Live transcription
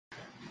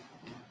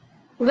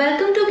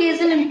Welcome to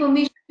Gazel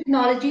Information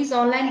Technologies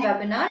online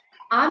webinar.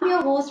 I'm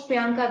your host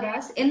Priyanka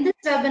Das. In this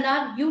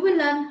webinar, you will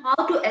learn how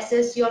to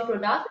assess your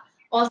product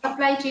or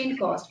supply chain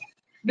cost.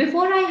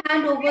 Before I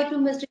hand over to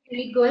Mr.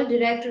 Kirit Goel,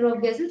 Director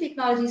of Gazel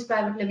Technologies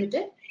Private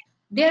Limited,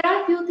 there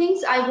are a few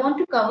things I want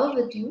to cover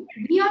with you.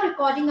 We are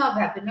recording our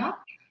webinar.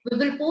 We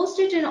will post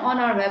it on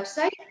our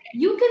website.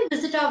 You can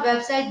visit our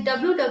website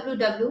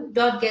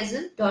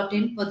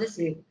www.gazel.in for the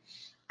same.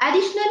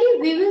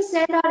 Additionally, we will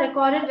send our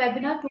recorded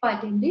webinar to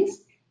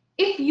attendees.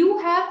 If you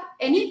have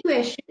any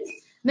questions,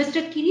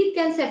 Mr. Kirit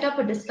can set up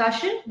a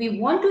discussion. We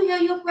want to hear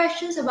your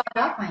questions about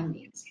our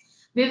findings.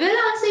 We will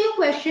answer your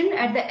question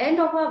at the end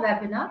of our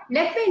webinar.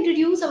 Let me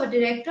introduce our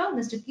director,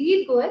 Mr.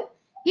 Kirit Goel.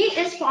 He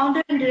is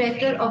founder and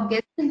director of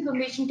Gazel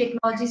Information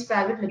Technologies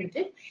Private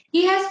Limited.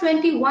 He has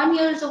 21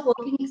 years of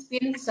working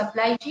experience in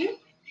supply chain.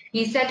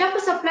 He set up a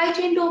supply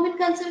chain domain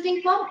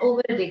consulting firm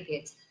over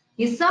decades.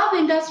 He served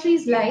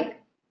industries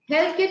like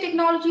healthcare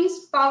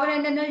technologies, power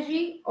and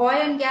energy, oil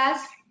and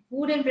gas,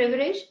 food and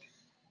beverage,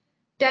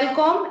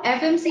 telecom,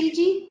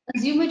 FMCG,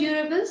 consumer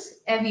durables,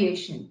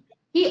 aviation.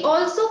 He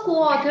also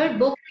co-authored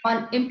book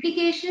on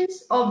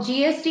implications of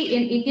GST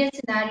in Indian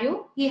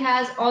scenario. He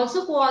has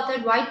also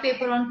co-authored white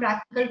paper on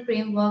practical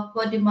framework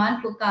for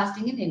demand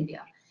forecasting in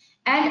India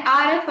and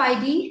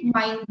RFID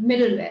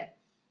middleware.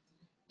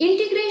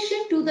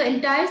 Integration to the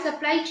entire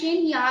supply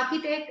chain, he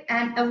architect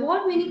an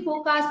award-winning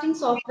forecasting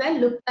software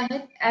Look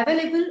Ahead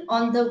available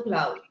on the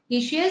cloud.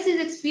 He shares his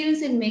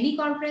experience in many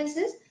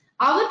conferences.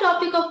 Our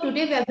topic of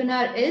today's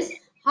webinar is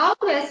how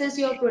to assess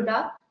your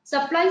product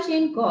supply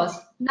chain cost.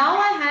 Now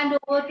I hand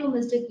over to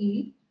Mr.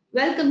 Keely.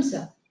 Welcome,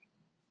 sir.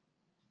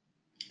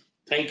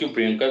 Thank you,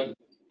 Priyanka,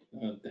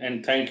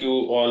 and thank you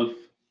all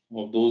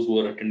of those who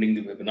are attending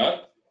the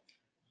webinar.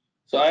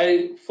 So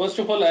first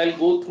of all, I'll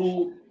go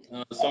through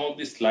some of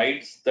the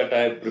slides that I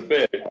have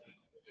prepared,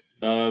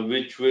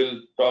 which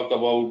will talk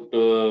about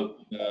the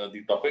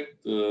topic,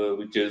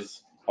 which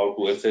is how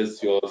to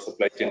assess your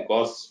supply chain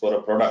costs for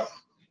a product.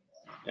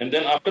 And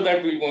then after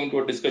that, we'll go into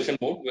a discussion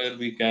mode where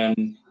we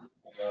can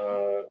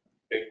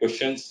take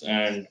questions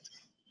and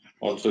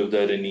also if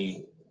there are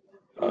any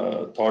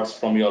thoughts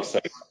from your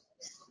side.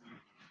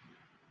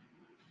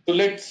 So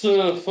let's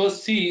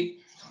first see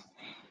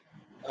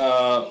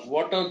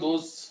what are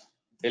those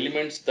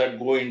elements that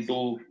go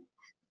into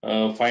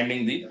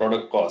finding the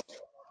product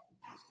cost.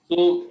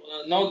 So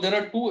now there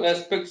are two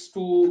aspects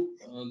to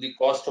the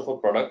cost of a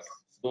product.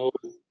 So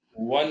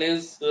one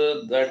is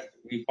that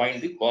we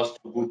find the cost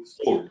of goods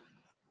sold,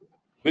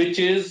 which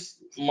is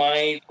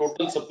my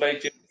total supply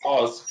chain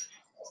cost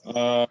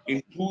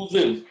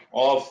inclusive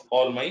of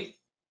all my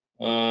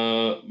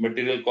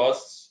material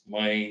costs,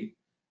 my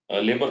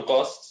labor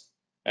costs,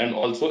 and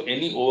also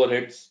any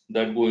overheads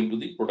that go into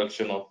the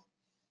production or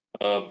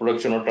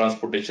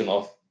transportation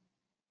of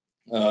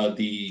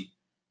the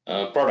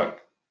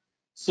product.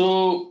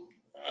 So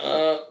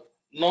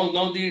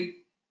now the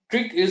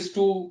trick is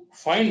to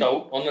find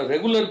out on a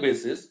regular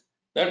basis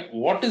that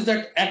what is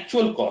that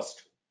actual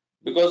cost,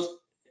 because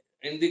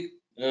in the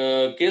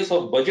case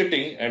of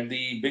budgeting at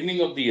the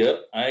beginning of the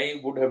year,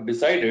 I would have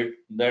decided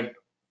that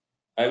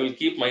I will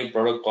keep my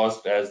product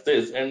cost as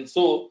this, and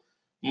so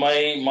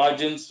my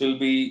margins will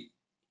be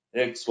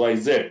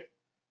XYZ.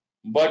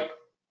 But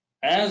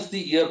as the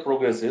year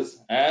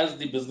progresses, as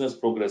the business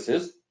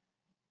progresses,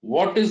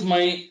 what is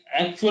my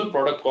actual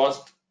product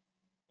cost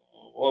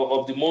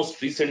of the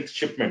most recent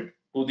shipment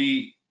to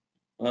the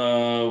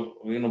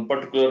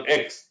particular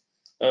X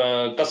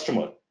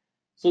customer?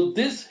 So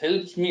this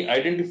helps me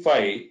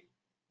identify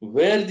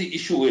where the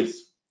issue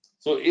is.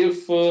 So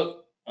if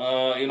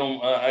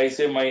I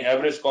say my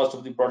average cost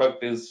of the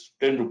product is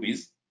 10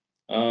 rupees,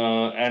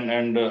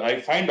 and I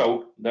find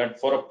out that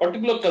for a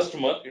particular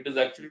customer it is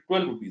actually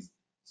 12 rupees.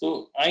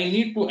 So I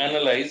need to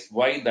analyze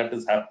why that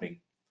is happening.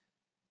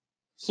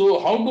 So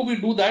how do we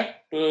do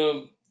that?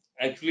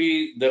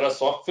 Actually, there are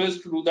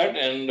softwares to do that,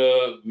 and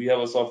we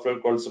have a software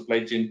called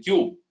Supply Chain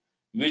Cube,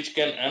 which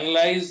can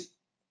analyze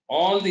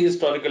all the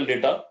historical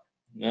data,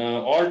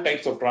 all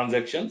types of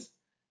transactions,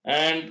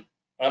 and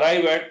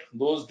arrive at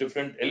those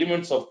different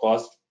elements of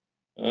cost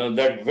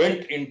that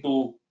went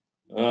into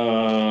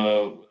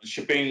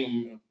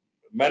shipping,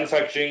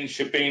 manufacturing,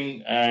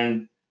 shipping,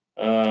 and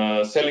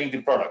selling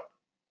the product.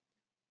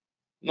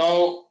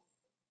 Now,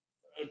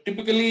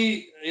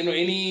 typically,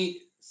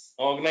 any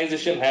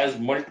organization has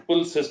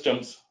multiple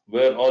systems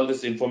where all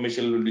this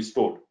information will be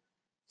stored.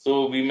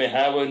 So we may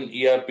have an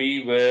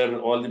ERP where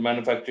all the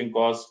manufacturing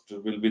cost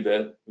will be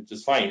there, which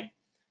is fine.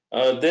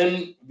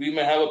 Then we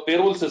may have a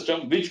payroll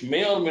system, which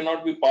may or may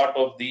not be part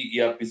of the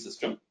ERP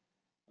system.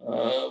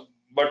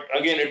 But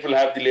again, it will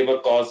have the labor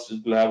costs,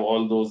 it will have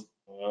all those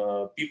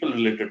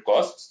people-related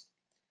costs.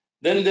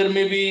 Then there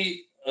may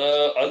be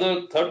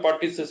other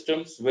third-party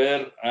systems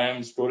where I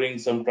am storing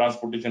some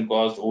transportation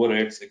costs,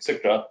 overheads,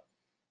 etc.,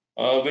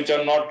 which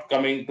are not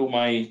coming to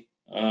my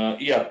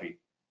ERP.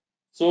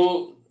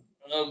 So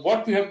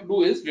what we have to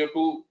do is we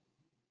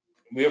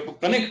have to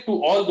connect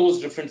to all those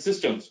different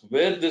systems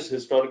where this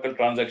historical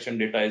transaction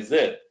data is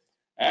there,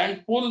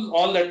 and pull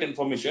all that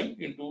information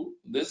into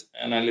this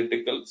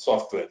analytical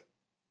software.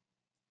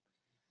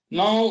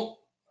 Now,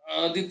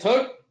 the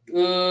third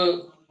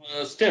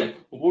step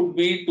would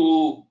be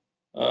to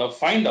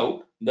find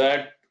out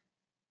that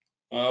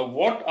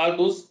what are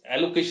those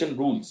allocation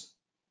rules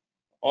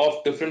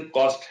of different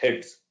cost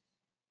heads.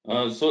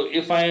 So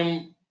if I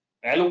am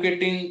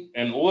allocating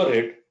an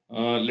overhead,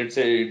 let's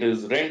say it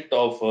is rent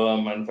of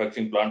a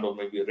manufacturing plant or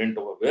maybe rent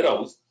of a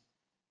warehouse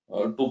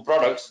to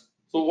products.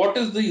 So what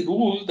is the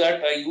rule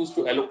that I use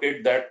to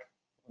allocate that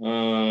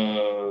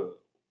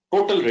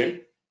total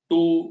rent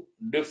to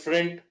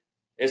different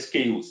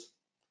SKUs?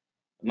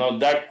 Now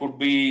that could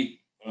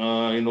be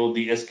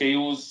the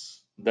SKUs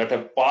that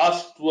have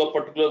passed through a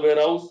particular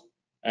warehouse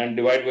and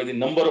divide by the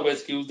number of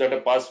SKUs that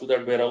have passed through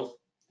that warehouse.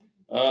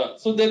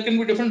 So there can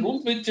be different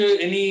rules which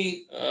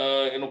any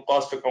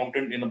cost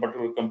accountant in a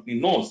particular company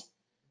knows.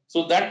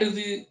 So that is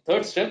the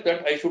third step,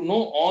 that I should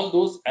know all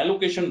those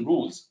allocation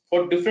rules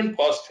for different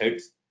cost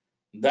heads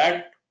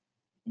that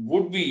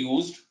would be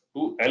used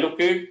to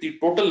allocate the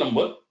total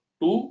number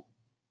to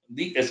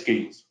the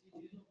SKUs.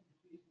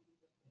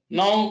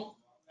 Now,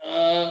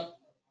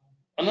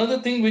 another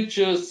thing which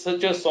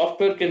such a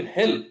software can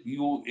help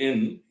you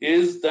in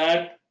is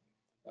that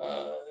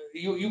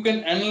you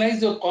can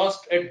analyze your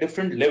cost at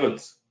different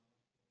levels.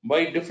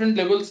 By different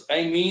levels,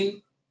 I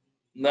mean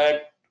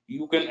that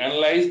you can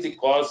analyze the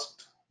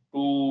cost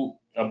to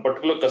a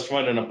particular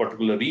customer in a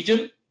particular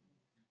region,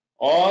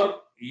 or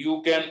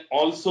you can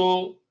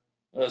also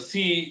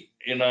see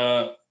in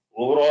a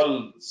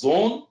overall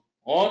zone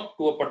or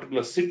to a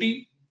particular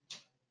city.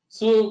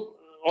 So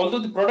although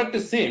the product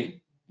is same,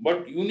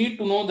 but you need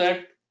to know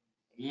that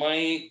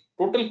my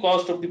total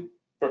cost of the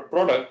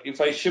product,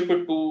 if I ship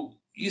it to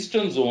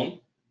eastern zone,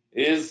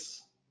 is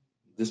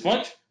this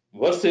much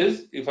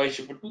versus if I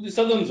ship it to the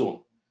southern zone.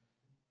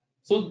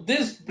 So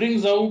this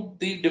brings out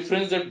the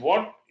difference, that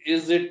what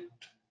is it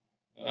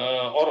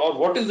or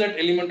what is that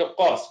element of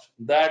cost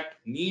that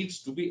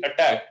needs to be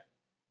attacked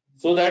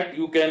so that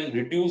you can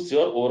reduce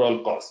your overall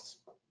costs.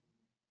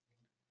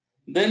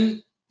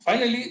 Then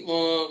finally,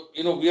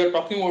 we are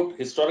talking about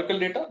historical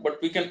data,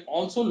 but we can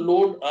also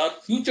load our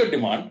future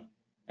demand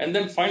and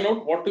then find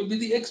out what will be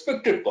the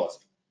expected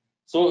cost.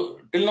 So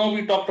till now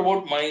we talked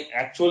about my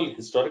actual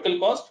historical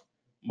cost,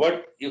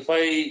 but if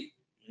I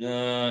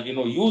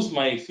use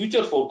my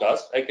future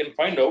forecast, I can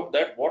find out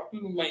that what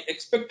will be my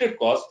expected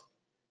cost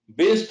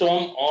based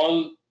on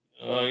all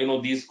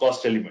these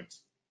cost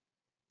elements.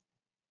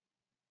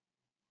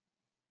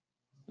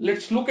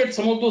 Let's look at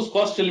some of those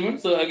cost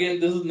elements. Again,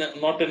 this is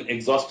not an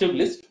exhaustive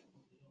list.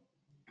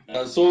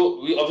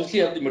 So we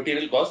obviously have the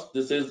material cost.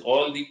 This is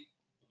all the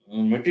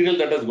material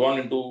that has gone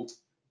into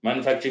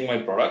manufacturing my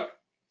product.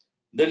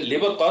 Then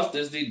labor cost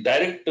is the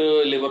direct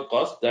labor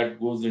cost that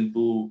goes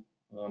into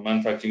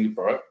manufacturing the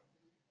product.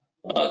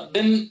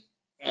 Then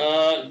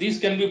these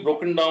can be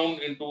broken down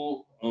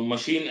into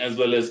machine as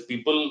well as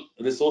people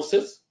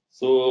resources.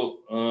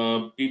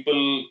 So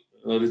people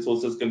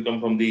resources can come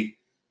from the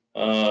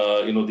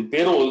the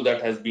payroll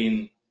that has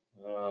been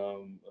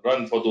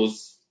run for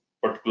those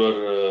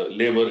particular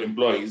labor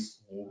employees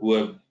who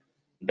have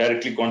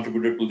directly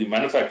contributed to the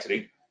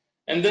manufacturing.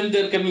 And then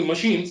there can be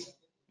machines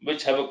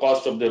which have a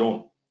cost of their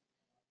own.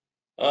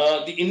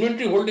 The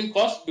inventory holding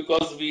cost,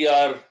 because we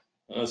are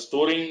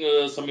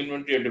storing some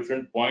inventory at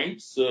different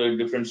points,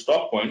 different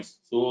stock points.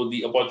 So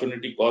the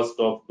opportunity cost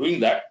of doing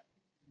that.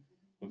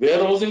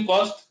 Warehousing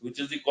cost, which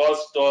is the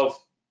cost of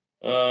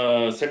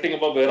setting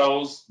up a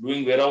warehouse,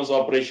 doing warehouse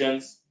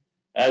operations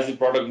as the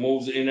product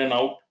moves in and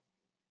out.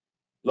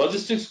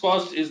 Logistics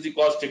cost is the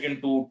cost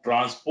taken to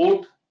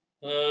transport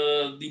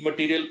the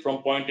material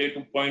from point A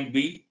to point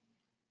B.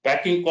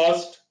 Packing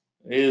cost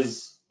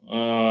is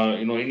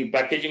any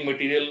packaging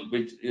material,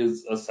 which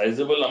is a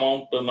sizable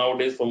amount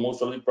nowadays for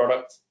most of the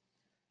products.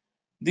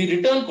 The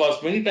return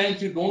cost, many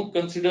times you don't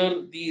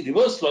consider the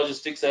reverse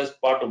logistics as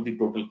part of the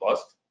total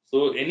cost.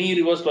 So any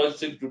reverse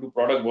logistics due to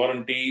product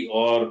warranty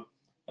or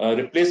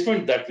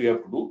replacement that we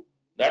have to do,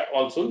 that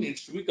also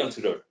needs to be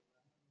considered.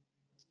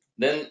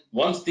 Then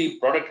once the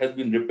product has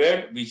been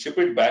repaired, we ship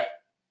it back.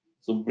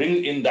 So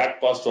bring in that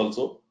cost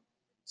also.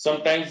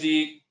 Sometimes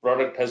the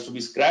product has to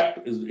be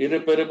scrapped, is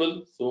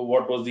irreparable. So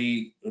what was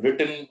the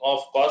written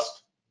off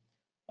cost?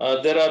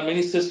 There are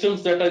many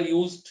systems that are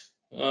used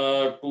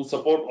to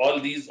support all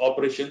these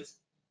operations.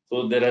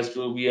 So there has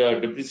to be a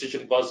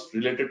depreciation cost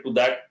related to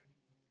that.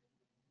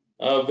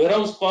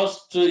 Warehouse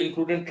cost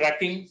including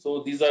tracking.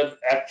 So these are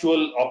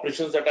actual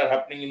operations that are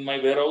happening in my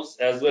warehouse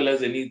as well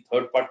as any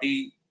third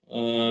party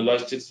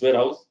logistics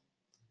warehouse.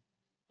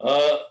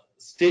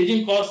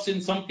 Staging costs in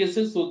some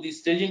cases. So the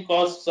staging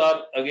costs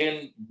are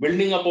again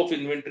building up of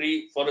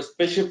inventory for a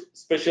special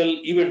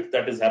event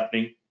that is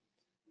happening,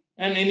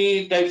 and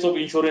any types of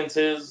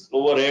insurances,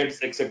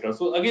 overheads, etc.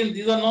 So again,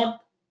 these are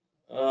not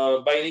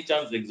by any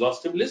chance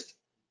exhaustive list,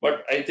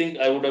 but I think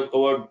I would have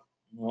covered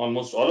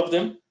almost all of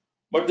them.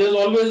 But there's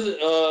always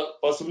a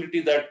possibility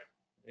that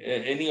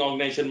any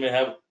organization may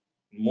have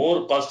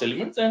more cost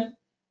elements, and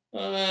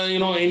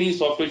any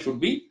software should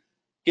be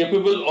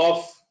capable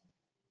of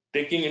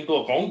taking into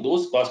account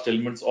those cost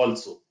elements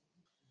also.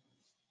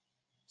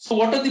 So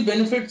what are the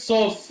benefits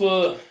of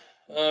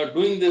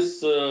doing this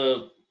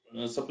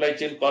supply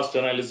chain cost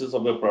analysis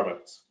of your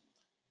products?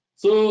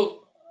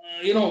 So,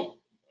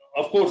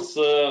 of course,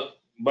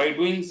 by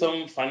doing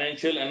some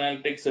financial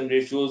analytics and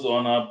ratios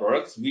on our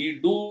products, we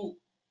do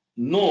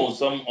know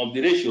some of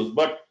the ratios,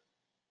 but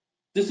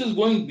this is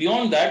going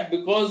beyond that,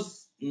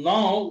 because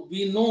now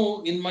we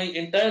know in my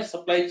entire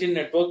supply chain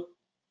network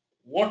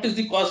what is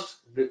the cost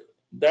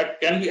that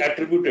can be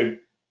attributed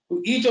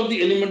to each of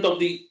the element of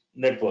the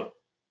network.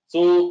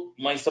 So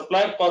my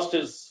supplier cost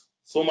is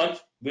so much,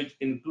 which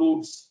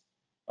includes,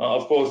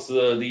 of course,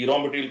 the raw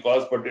material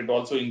cost, but it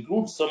also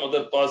includes some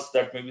other costs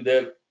that may be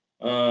there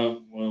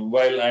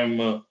while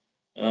I'm,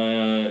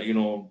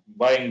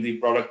 buying the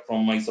product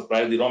from my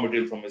supplier, the raw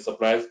material from my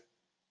suppliers.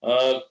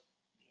 Uh,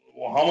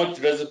 how much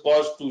does it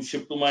cost to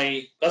ship to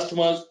my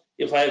customers?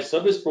 If I have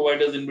service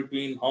providers in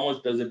between, how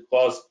much does it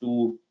cost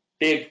to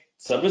take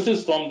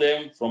services from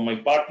them, from my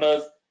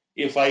partners?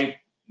 If I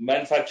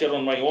manufacture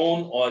on my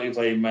own, or if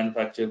I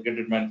get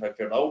it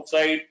manufactured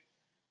outside,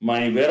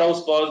 my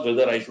warehouse cost,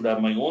 whether I should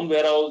have my own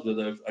warehouse,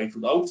 whether I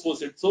should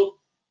outsource it. So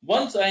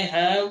once I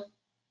have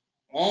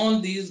all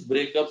these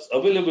breakups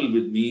available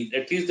with me,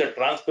 at least the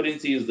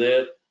transparency is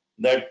there,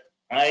 that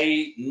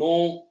I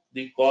know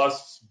the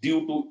costs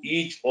due to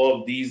each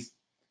of these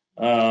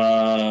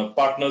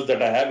partners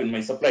that I have in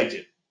my supply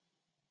chain.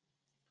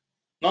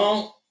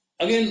 Now,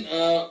 again,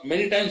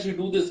 many times we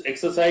do this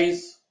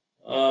exercise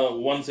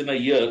once in a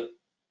year,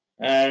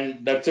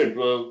 and that's it.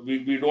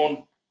 We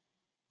don't,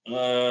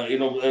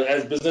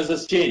 as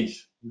businesses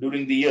change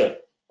during the year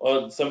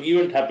or some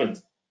event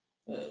happens,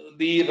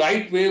 the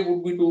right way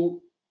would be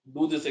to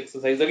do this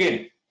exercise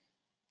again.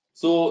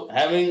 So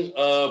having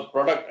a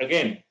product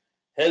again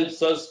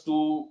helps us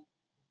to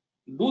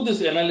do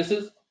this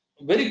analysis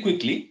very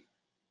quickly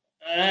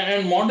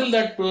and model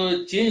that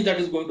change that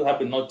is going to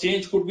happen. Now,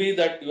 change could be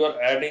that you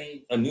are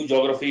adding a new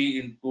geography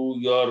into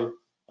your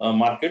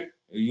market,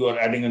 you are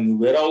adding a new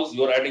warehouse,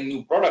 you are adding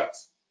new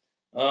products.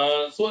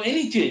 So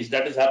any change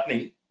that is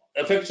happening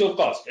affects your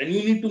cost, and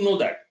you need to know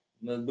that,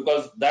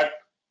 because that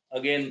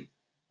again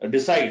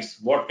decides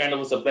what kind of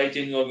a supply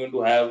chain you are going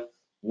to have,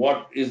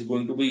 what is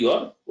going to be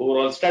your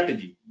overall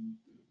strategy.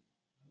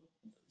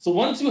 So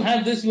once you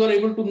have this, you are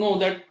able to know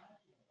that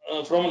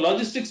from a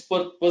logistics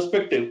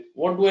perspective,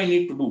 what do I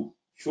need to do?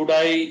 Should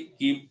I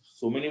keep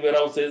so many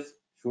warehouses?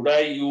 Should I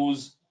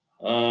use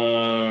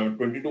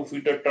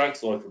 22-footer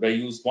trucks, or should I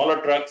use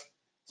smaller trucks?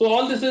 So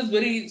all this is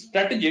very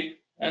strategic,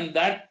 and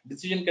that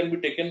decision can be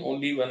taken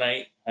only when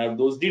I have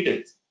those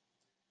details.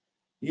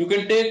 You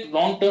can take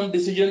long-term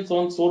decisions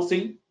on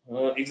sourcing.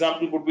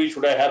 Example could be,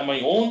 should I have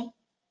my own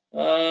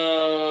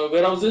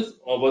warehouses,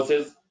 or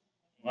versus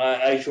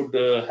I should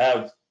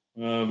have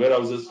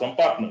warehouses from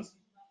partners.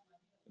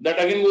 That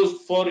again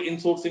goes for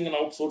insourcing and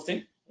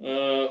outsourcing,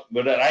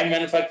 whether I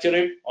manufacture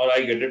it or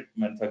I get it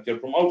manufactured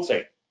from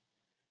outside.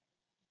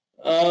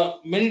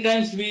 Many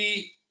times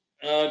we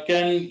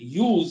can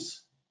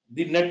use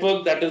the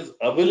network that is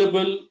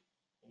available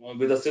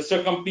with a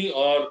sister company,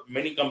 or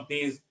many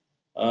companies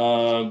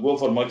go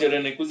for merger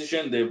and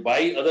acquisition, they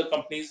buy other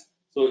companies.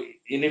 So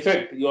in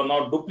effect, you are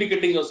now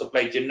duplicating your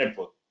supply chain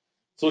network.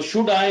 So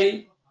should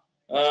I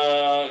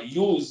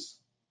use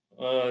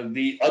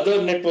the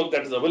other network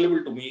that is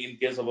available to me in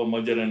case of a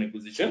merger and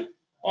acquisition,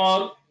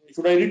 or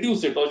should I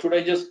reduce it, or should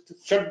I just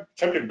shut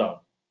it down?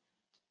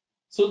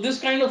 So this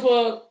kind of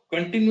a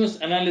continuous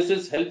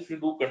analysis helps me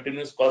do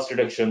continuous cost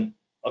reduction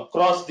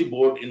across the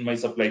board in my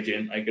supply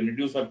chain. I can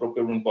reduce my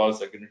procurement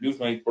costs, I can reduce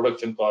my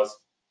production costs,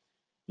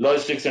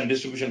 logistics and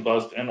distribution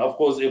cost, and of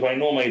course, if I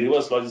know my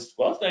reverse logistics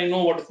cost, I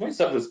know what is my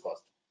service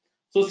cost.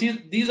 So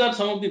see, these are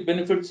some of the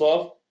benefits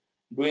of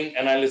doing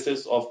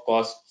analysis of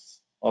costs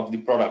of the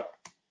product.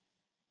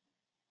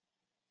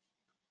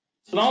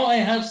 So now I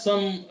have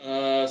some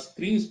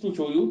screens to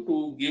show you,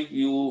 to give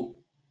you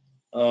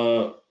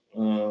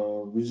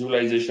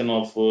visualization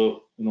of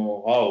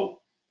how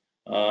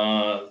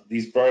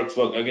these products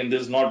work. Again,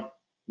 this is not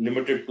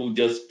limited to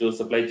just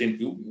supply chain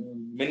cube.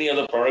 Many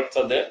other products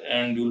are there,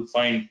 and you'll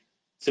find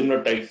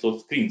similar types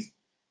of screens.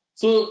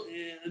 So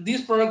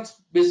these products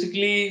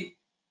basically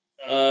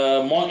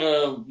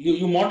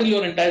you model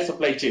your entire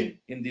supply chain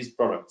in these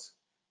products.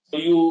 So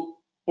you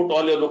put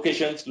all your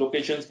locations.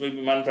 Locations may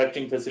be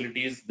manufacturing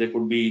facilities. There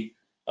could be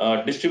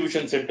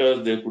distribution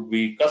centers. There could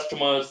be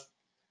customers.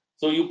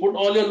 So you put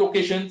all your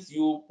locations.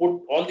 You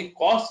put all the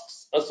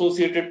costs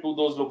associated to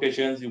those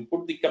locations. You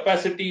put the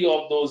capacity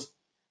of those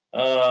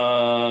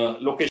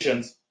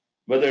locations,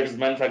 whether it is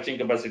manufacturing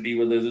capacity,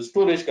 whether it is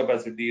storage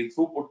capacity,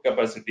 throughput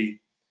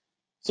capacity.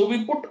 So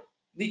we put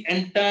the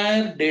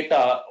entire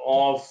data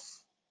of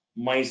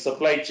my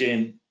supply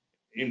chain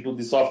into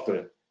the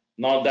software.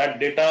 Now that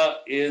data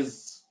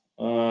is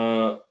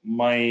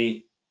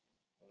my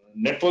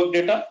network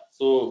data.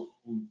 So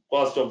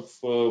cost of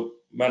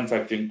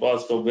manufacturing,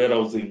 cost of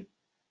warehousing,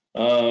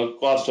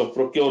 cost of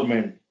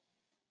procurement,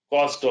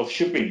 cost of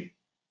shipping.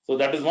 So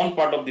that is one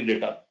part of the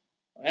data.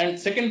 And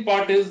second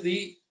part is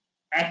the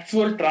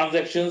actual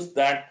transactions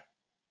that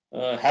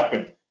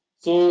happened.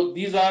 So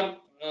these are,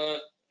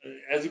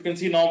 as you can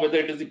see now, whether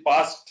it is the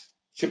past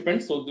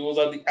shipments. So those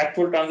are the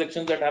actual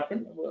transactions that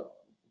happened,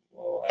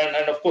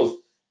 and of course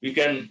we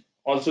can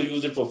also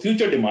use it for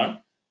future demand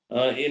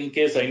in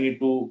case I need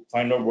to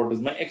find out what is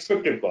my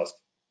expected cost.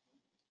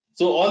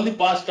 So all the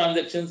past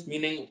transactions,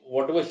 meaning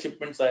whatever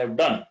shipments I have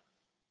done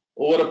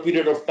over a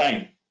period of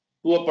time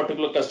to a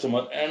particular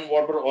customer, and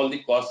what were all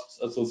the costs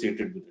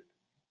associated with it.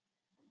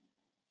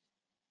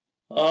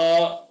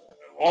 Uh,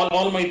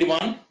 all my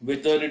demand,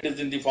 whether it is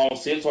in the form of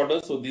sales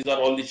orders. So these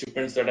are all the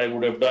shipments that I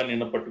would have done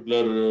in a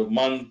particular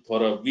month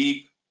or a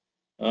week,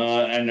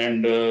 and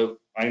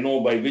I know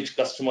by which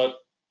customer.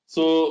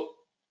 So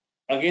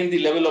again, the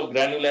level of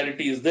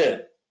granularity is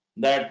there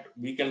that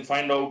we can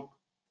find out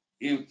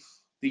if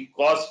the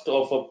cost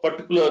of a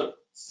particular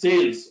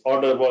sales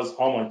order was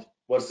how much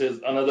versus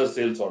another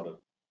sales order.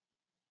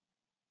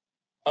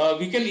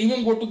 We can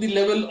even go to the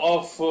level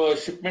of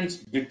shipments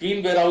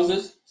between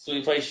warehouses. So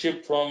if I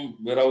ship from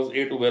warehouse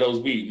A to warehouse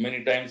B,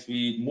 many times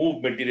we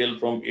move material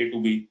from A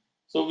to B.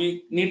 So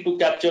we need to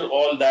capture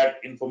all that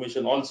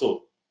information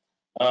also,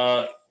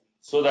 uh,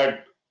 so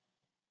that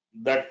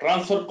that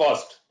transfer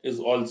cost is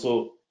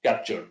also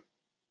captured.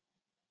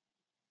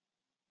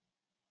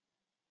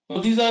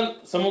 Now these are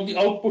some of the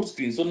output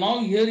screens. So now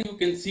here you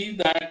can see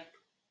that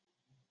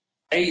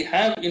I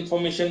have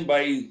information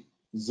by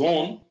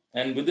zone,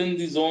 and within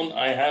the zone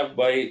I have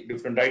by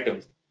different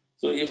items.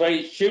 So if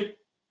I ship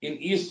in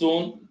each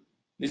zone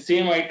the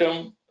same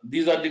item,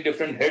 these are the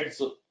different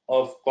heads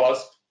of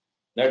cost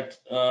that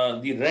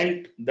the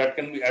rent that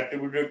can be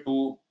attributed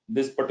to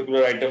this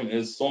particular item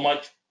is so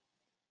much,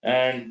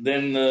 and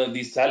then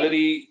the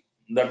salary,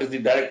 that is the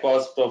direct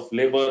cost of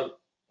labor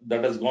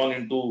that has gone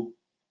into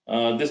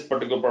this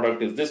particular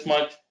product, is this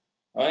much.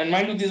 And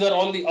mind you, these are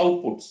all the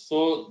outputs.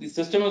 So the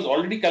system has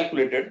already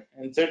calculated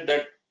and said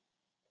that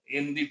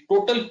in the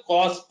total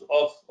cost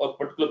of a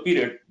particular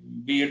period,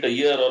 be it a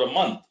year or a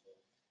month,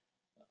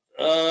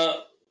 uh,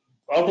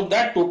 out of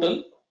that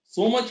total,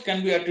 so much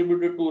can be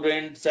attributed to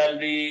rent,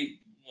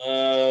 salary,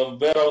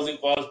 warehousing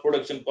cost,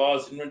 production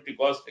cost, inventory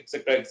cost,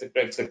 etc.,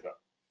 etc., etc.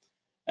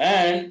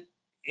 And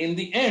in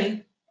the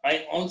end,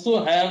 I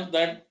also have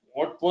that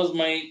what was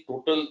my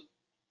total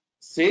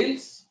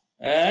sales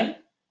and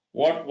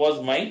what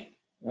was my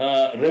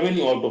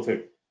revenue out of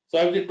it. So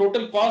I have the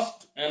total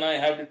cost and I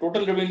have the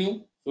total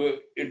revenue. So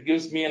it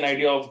gives me an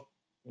idea of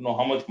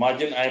how much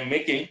margin I am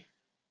making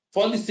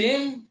for the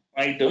same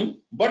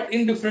item, but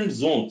in different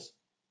zones.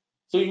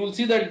 So you will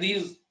see that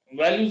these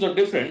values are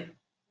different.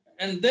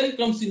 And then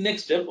comes the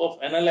next step of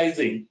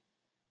analyzing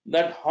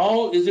that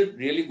how is it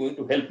really going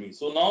to help me.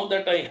 So now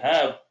that I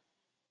have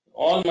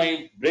all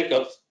my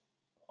breakups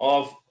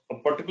of a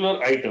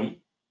particular item,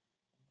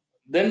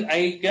 then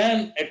I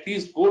can at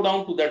least go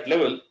down to that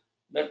level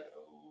that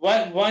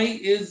why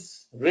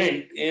is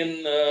rent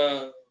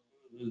in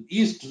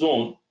east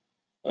zone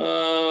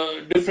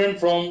different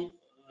from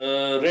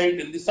rent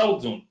in the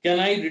south zone? Can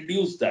I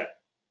reduce that?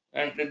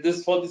 And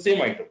this for the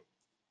same item,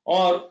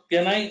 or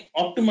can I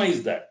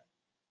optimize that?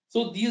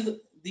 So these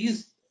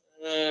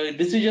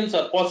decisions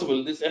are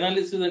possible. This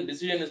analysis and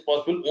decision is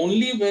possible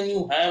only when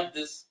you have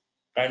this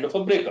kind of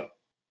a breakup.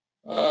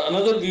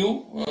 Another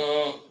view,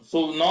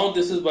 so now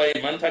this is by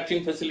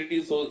manufacturing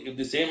facilities. So if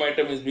the same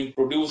item is being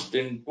produced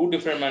in two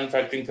different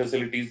manufacturing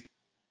facilities,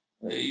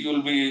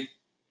 you'll be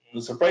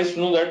surprised to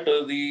know that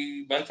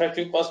the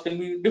manufacturing cost can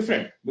be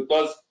different,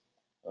 because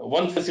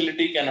one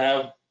facility can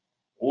have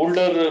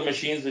older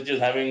machines which is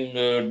having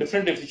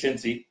different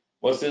efficiency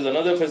versus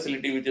another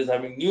facility which is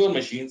having newer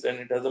machines and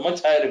it has a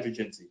much higher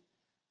efficiency.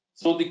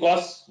 So the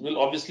costs will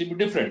obviously be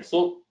different.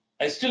 So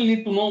I still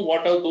need to know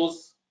what are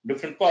those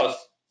different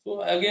costs.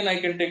 So again, I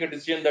can take a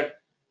decision that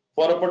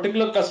for a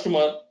particular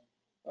customer,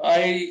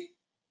 I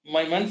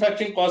my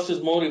manufacturing cost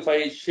is more if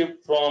I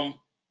ship from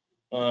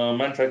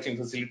manufacturing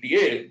facility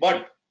A,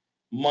 but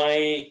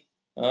my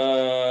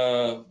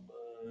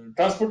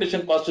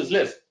transportation cost is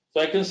less.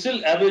 So I can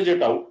still average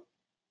it out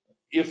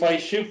if I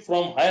ship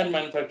from higher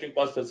manufacturing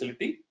cost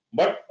facility,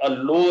 but a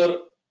lower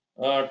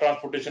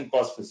transportation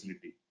cost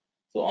facility.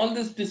 So all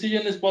this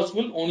decision is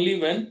possible only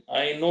when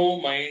I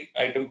know my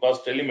item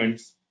cost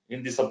elements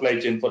in the supply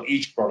chain for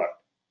each product.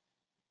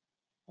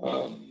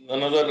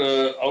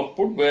 Another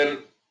output where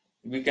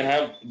we can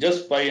have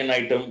just by an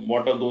item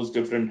what are those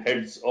different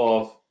heads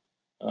of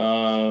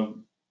uh,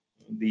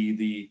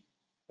 the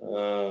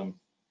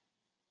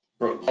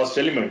cost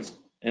elements,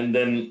 and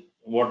then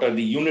what are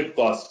the unit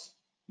costs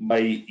by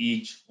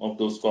each of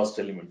those cost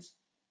elements.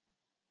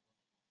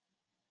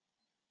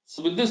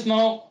 So with this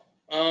now,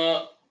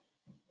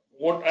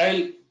 what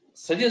I'll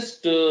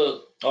suggest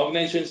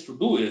organizations to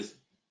do is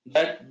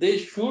that they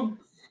should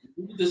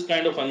do this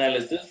kind of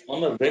analysis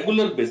on a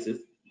regular basis.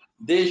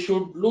 They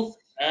should look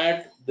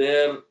at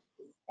their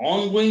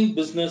ongoing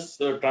business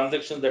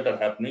transactions that are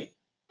happening,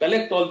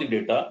 collect all the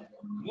data,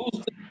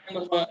 use this kind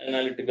of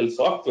analytical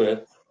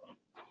software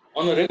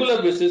on a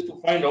regular basis to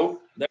find out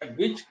that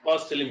which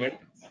cost element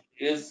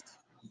is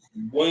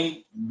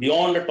going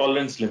beyond a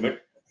tolerance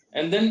limit,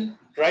 and then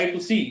try to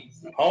see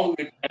how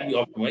it can be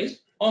optimized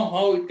or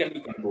how it can be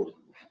controlled.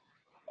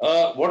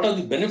 What are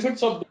the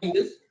benefits of doing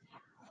this?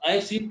 I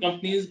have seen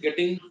companies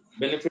getting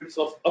benefits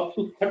of up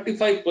to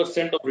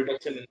 35% of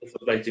reduction in the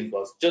supply chain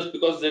cost just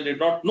because they did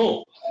not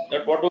know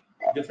that what were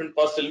different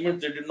cost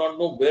elements, they did not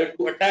know where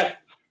to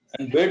attack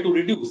and where to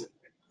reduce.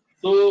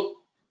 So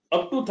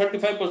up to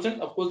 35%,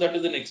 of course, that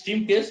is an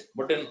extreme case,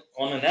 but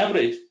on an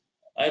average,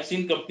 I've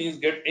seen companies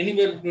get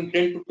anywhere between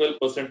 10 to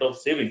 12% of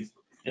savings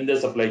in their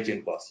supply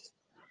chain costs.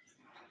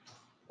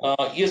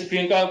 Yes,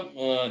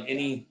 Priyanka,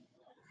 any?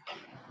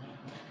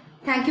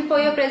 Thank you for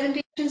your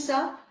presentation,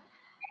 sir.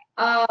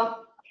 Uh,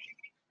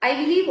 I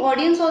believe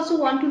audience also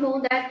want to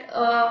know that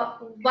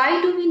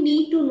why do we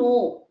need to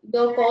know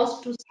the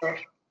cost to serve?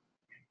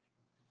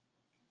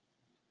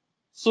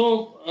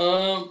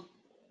 So,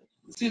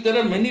 see, there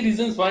are many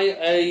reasons why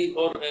I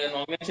or an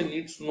organization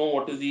needs to know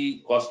what is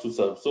the cost to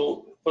serve.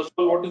 So, first of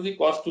all, what is the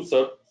cost to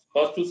serve?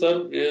 Cost to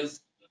serve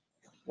is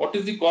what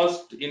is the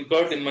cost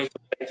incurred in my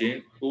supply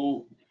chain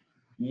to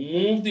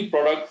move the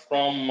product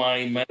from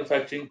my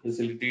manufacturing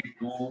facility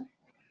to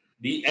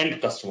the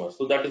end customer.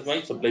 So that is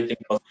my supply chain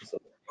cost to serve.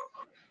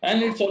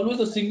 And it's always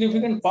a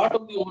significant part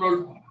of the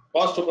overall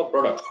cost of a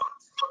product.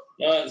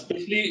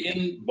 Especially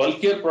in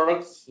bulkier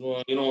products,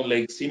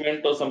 like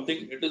cement or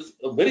something, it is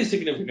a very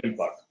significant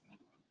part.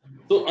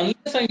 So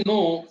unless I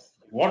know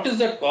what is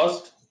that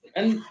cost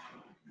and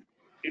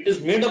it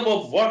is made up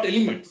of what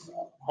elements,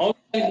 how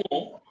do I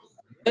know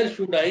where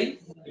should I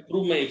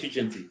improve my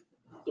efficiency?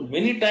 So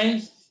many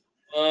times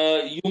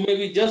you may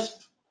be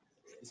just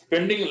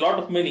spending a lot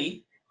of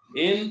money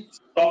in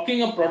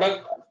stocking a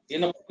product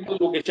in a particular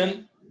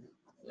location,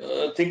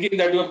 thinking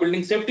that you are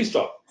building safety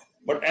stock,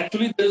 but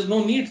actually there is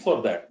no need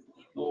for that.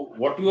 So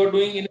what you are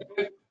doing in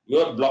effect, you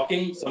are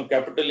blocking some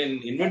capital in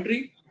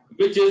inventory,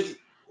 which is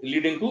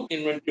leading to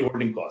inventory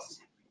holding costs.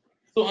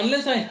 So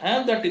unless I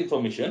have that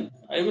information,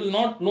 I will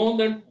not know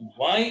that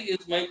why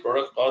is my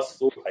product cost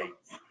so high,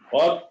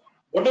 or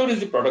whatever is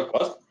the product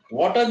cost,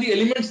 what are the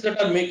elements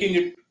that are making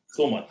it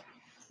so much.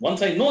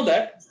 Once I know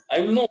that, I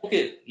will know,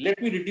 okay,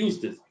 let me reduce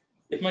this.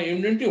 If my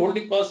inventory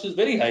holding cost is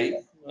very high,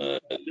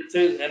 let's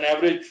say an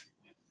average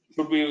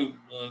should be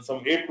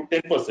some 8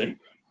 to 10%, and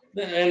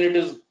it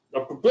is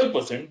up to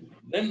 12%,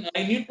 then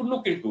I need to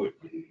look into it.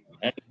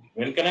 And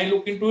when can I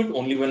look into it?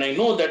 Only when I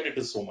know that it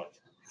is so much.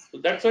 So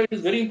that's why it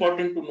is very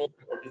important to know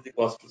what is the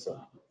cost to serve.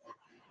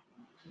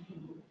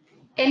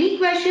 Any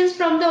questions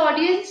from the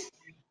audience?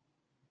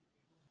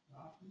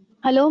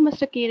 Hello,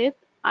 Mr. Kirit.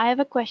 I have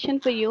a question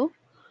for you.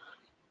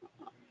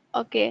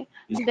 Okay.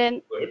 Yes,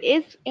 Then go ahead.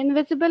 is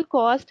invisible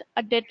cost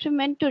a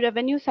detriment to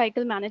revenue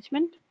cycle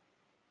management?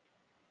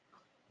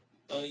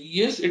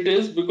 Yes, it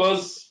is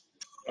because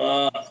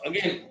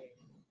again,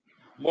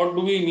 what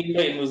do we mean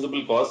by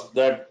invisible cost?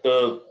 That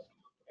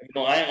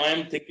I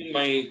am thinking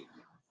my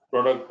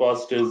product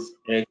cost is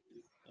X,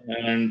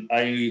 and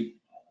I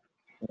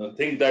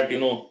think that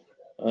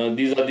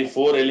these are the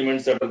four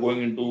elements that are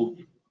going into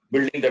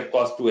building that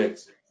cost to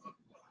X.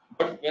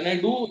 But when I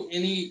do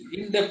any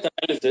in-depth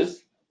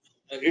analysis,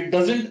 it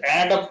doesn't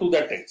add up to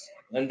that X,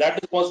 and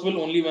that is possible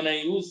only when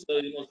I use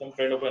some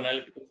kind of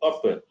analytical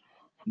software.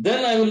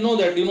 Then I will know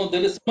that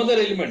there is some other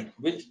element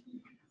which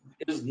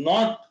is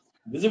not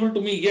visible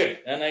to me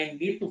yet, and I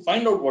need to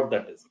find out what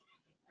that is.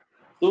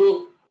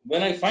 So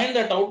when I find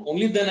that out,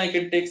 only then I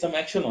can take some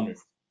action on it.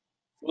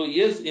 So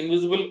yes,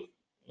 invisible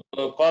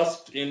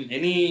cost in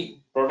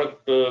any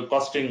product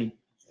costing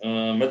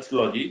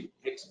methodology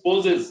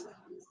exposes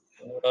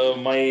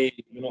my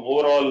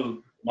overall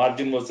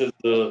margin versus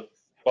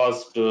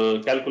cost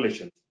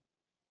calculations.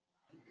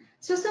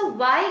 So, sir,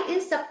 why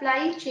is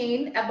supply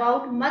chain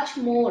about much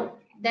more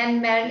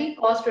than merely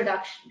cost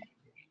reduction?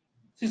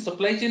 See,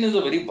 supply chain is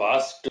a very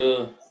vast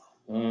area.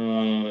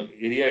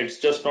 It's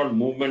just not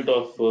movement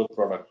of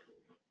product.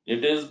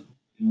 It is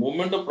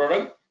movement of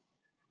product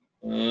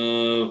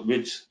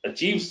which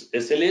achieves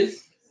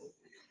SLAs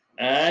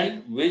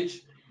and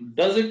which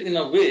does it in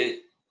a way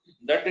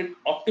that it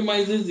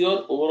optimizes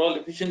your overall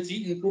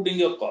efficiency, including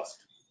your cost.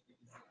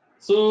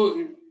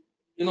 So,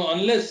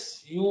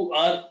 unless you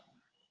are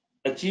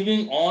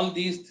achieving all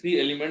these three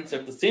elements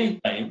at the same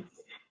time,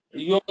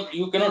 you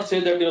cannot say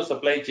that your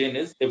supply chain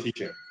is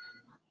efficient.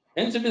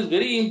 Hence, it is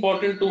very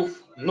important to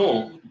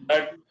know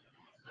that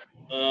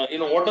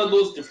what are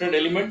those different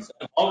elements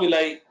and how will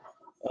I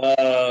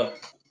uh,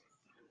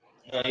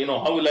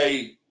 how will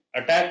I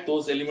attack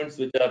those elements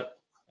which are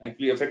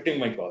actually affecting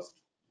my cost.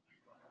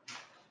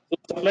 So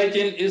supply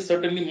chain is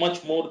certainly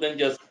much more than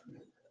just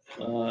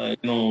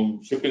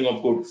shipping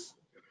of goods.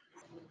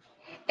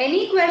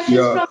 Any questions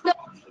Yeah, from the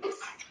audience?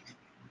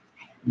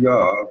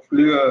 yeah.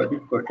 Actually,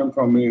 this question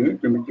from me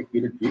to Mr.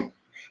 Kirti.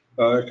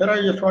 Sir,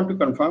 I just want to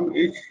confirm: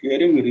 is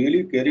sharing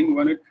really caring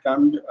when it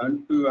comes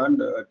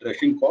end-to-end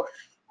addressing costs?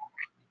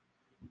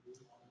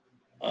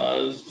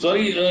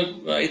 Sorry,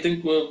 I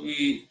think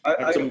we had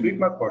I repeat some.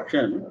 my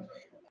question: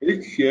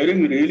 is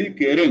sharing really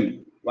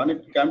caring when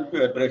it comes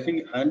to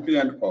addressing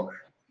end-to-end costs?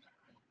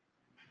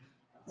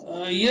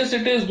 Yes,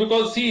 it is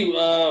because see,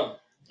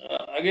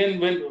 again,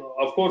 when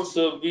of course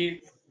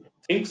we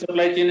think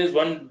supply chain is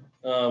one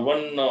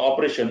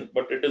operation,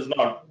 but it is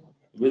not.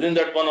 Within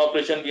that one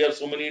operation, we have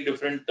so many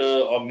different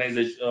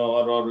organization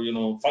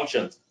or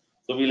functions.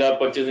 So we'll have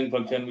purchasing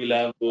function, we'll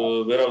have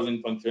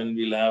warehousing function,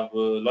 we'll have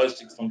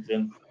logistics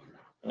function,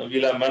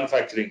 we'll have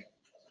manufacturing.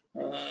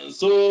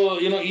 So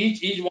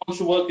each wants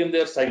to work in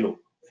their silo.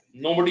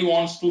 Nobody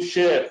wants to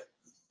share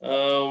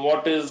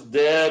what is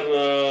their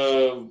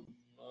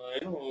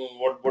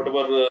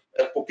whatever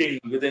they're cooking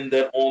within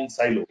their own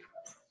silo.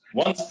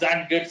 Once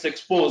that gets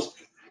exposed,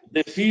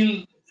 they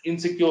feel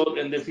insecure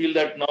and they feel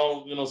that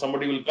now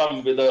somebody will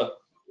come with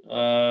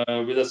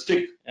a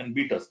stick and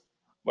beat us.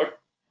 But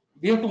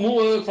we have to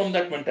move away from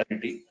that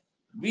mentality.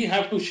 We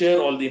have to share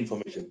all the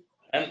information,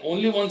 and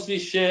only once we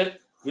share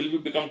will we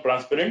become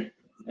transparent,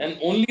 and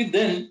only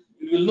then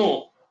we will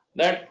know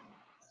that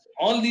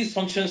all these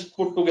functions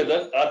put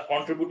together are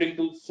contributing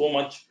to so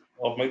much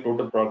of my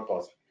total product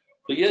cost.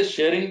 So yes,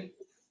 sharing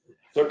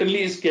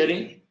certainly is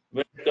caring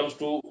when it comes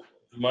to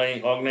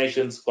my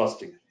organization's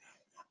costing.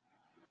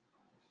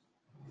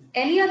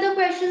 Any other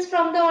questions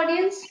from the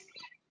audience?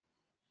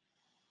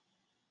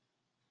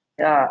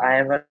 Yeah, I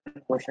have a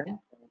question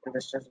to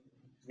Mr.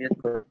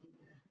 Sujit.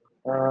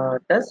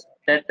 Does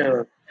that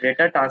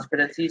greater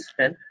transparency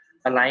strength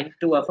align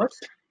to efforts?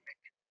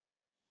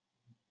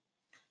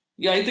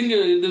 Yeah, I think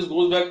this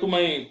goes back to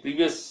my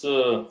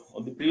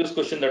the previous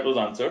question that was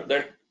answered,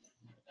 that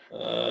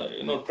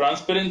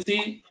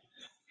transparency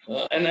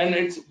and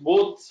it's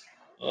both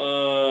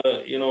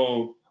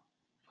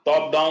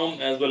top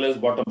down as well as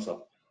bottoms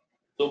up.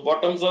 So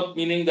bottoms up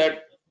meaning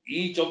that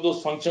each of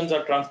those functions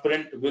are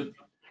transparent with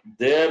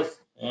their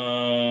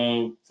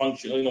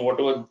function,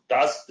 whatever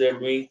tasks they're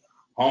doing,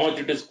 how much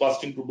it is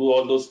costing to do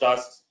all those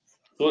tasks.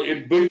 So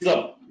it builds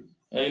up,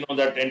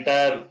 that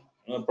entire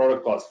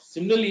product cost.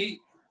 Similarly,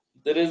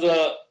 there is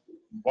a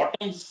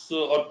bottoms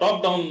or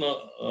top down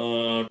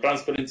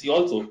transparency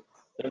also.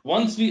 That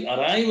once we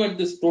arrive at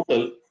this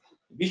total,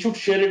 we should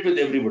share it with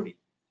everybody.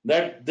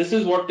 That this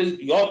is what is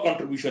your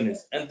contribution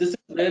is, and this is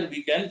where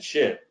we can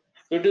share.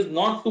 So it is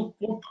not to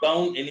put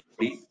down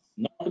anybody,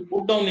 not to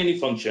put down any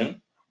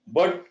function,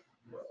 but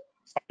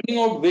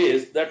finding out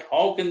ways that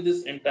how can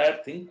this entire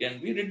thing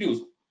can be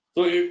reduced.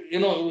 So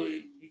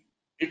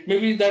it may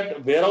be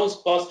that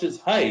warehouse cost is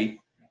high,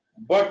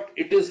 but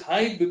it is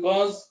high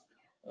because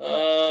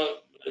uh,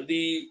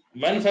 the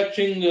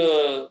manufacturing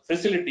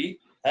facility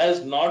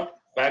has not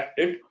packed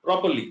it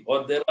properly,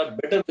 or there are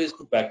better ways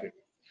to pack it.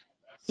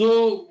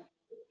 So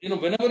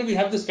whenever we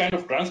have this kind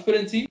of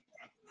transparency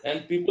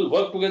and people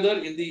work together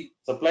in the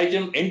supply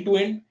chain end to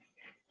end,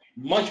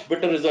 much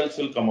better results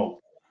will come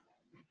out.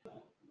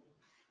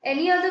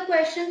 Any other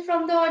questions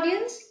from the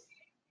audience?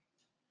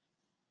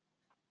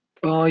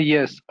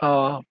 Yes.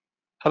 Hello,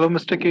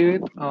 Mr.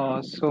 Kirit.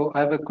 So I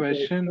have a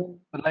question,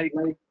 like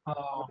uh,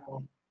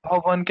 how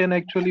one can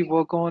actually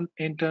work on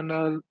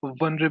internal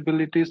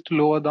vulnerabilities to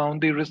lower down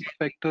the risk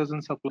factors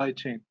in supply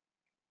chain.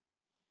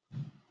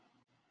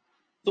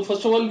 So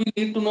first of all, we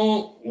need to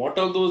know what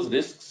are those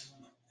risks.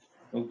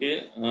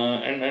 Okay,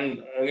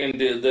 and again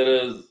there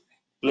is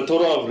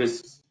plethora of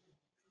risks.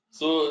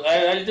 So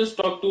I'll just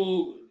talk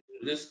to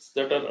risks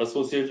that are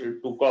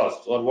associated to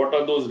cost, or what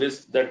are those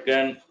risks that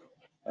can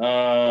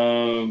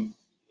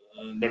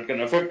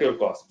affect your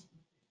cost.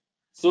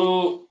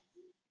 So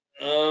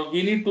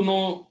we need to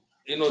know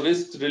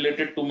risks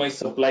related to my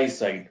supply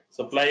side.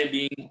 Supply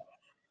being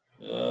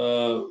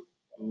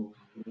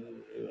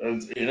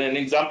an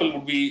example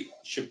would be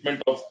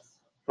shipment of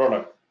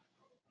product.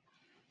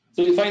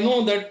 So if I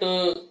know that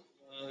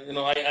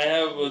I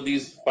have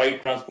these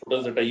 5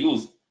 transporters that I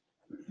use,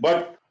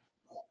 but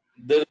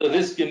there's a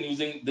risk in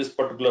using this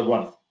particular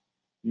one,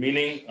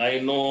 meaning I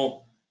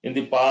know in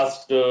the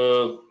past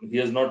he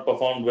has not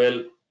performed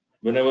well.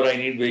 Whenever I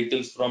need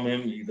vehicles from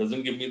him, he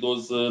doesn't give me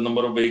those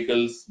number of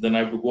vehicles. Then I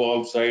have to go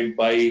outside,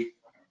 buy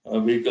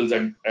vehicles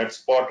at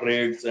spot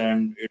rates,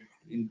 and it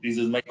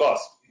increases my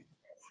cost.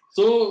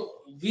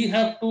 So we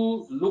have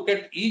to look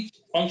at each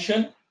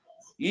function,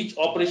 each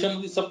operation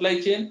of the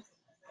supply chain,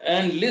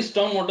 and list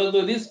down what are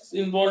the risks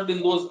involved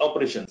in those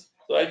operations.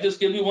 So I just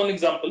gave you one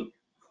example.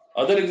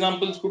 Other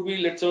examples could be,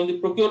 let's say, on the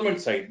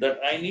procurement side, that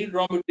I need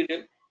raw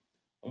material,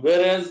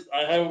 whereas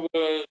I have,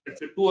 let's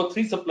say, 2 or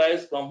 3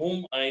 suppliers from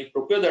whom I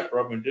procure that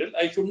raw material.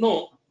 I should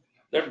know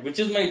that which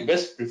is my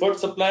best preferred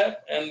supplier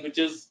and which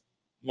is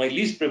my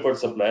least preferred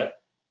supplier,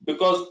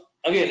 because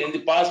again, in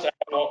the past, I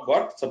have not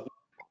got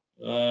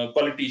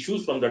quality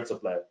issues from that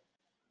supplier.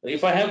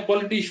 If I have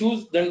quality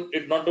issues, then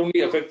it not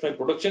only affects my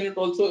production, it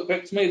also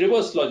affects my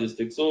reverse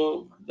logistics.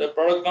 So the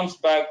product comes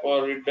back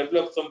or it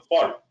develops some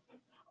fault.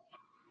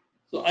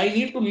 So I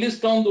need to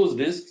list down those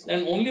risks,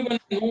 and only when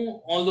I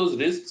know all those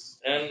risks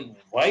and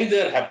why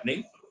they are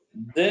happening,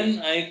 then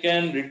I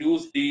can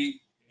reduce the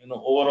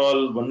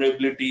overall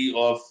vulnerability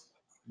of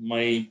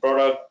my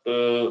product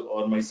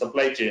or my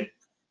supply chain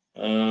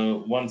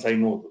once I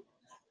know them.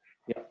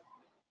 Yeah.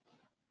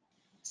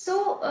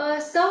 So,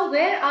 sir,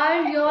 where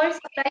are your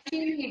supply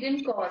chain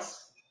hidden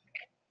costs?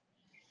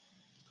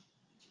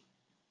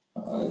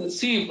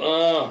 See,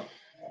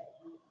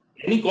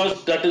 any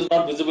cost that is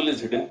not visible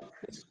is hidden.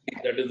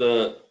 That is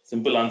the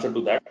simple answer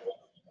to that.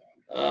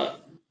 Uh,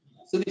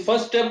 so the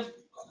first step,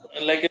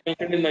 like I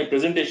mentioned in my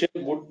presentation,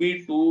 would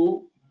be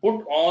to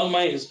put all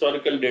my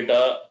historical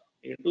data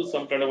into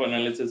some kind of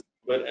analysis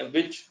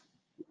which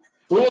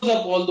throws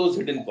up all those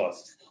hidden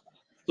costs.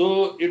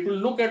 So it will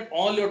look at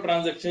all your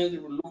transactions,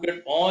 it will look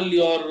at all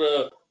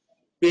your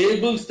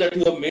payables that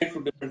you have made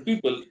to different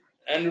people,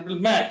 and it will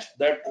match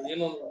that,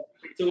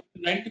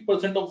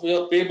 90% of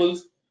your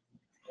payables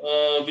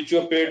which you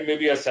have paid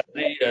maybe as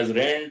salary, as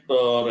rent,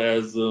 or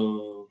as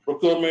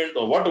procurement,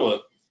 or whatever,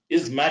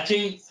 is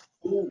matching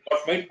to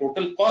what my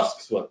total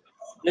costs were.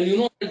 Then you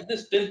know that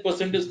this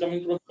 10% is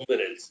coming from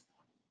somewhere else.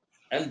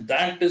 And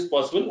that is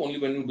possible only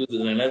when you do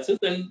the analysis,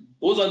 and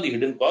those are the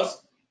hidden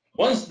costs.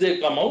 Once they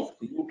come out,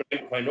 you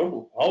try to find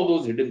out how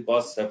those hidden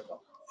costs have come.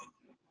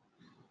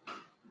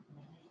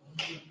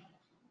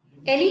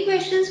 Any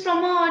questions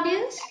from our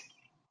audience?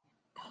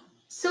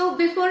 So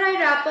before I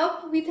wrap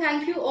up, we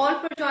thank you all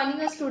for joining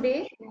us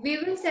today. We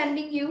will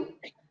sending you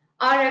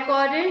our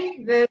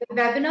recorded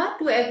webinar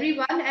to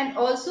everyone, and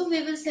also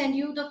we will send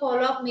you the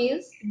follow-up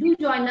mails. Do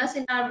join us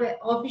in our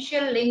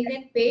official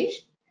LinkedIn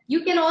page.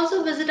 You can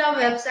also visit our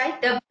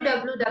website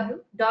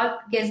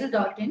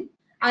www.gezel.in.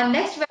 Our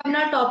next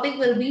webinar topic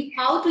will be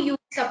how to use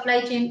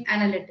supply chain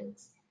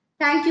analytics.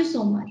 Thank you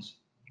so much.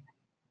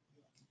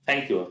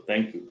 Thank you.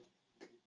 Thank you.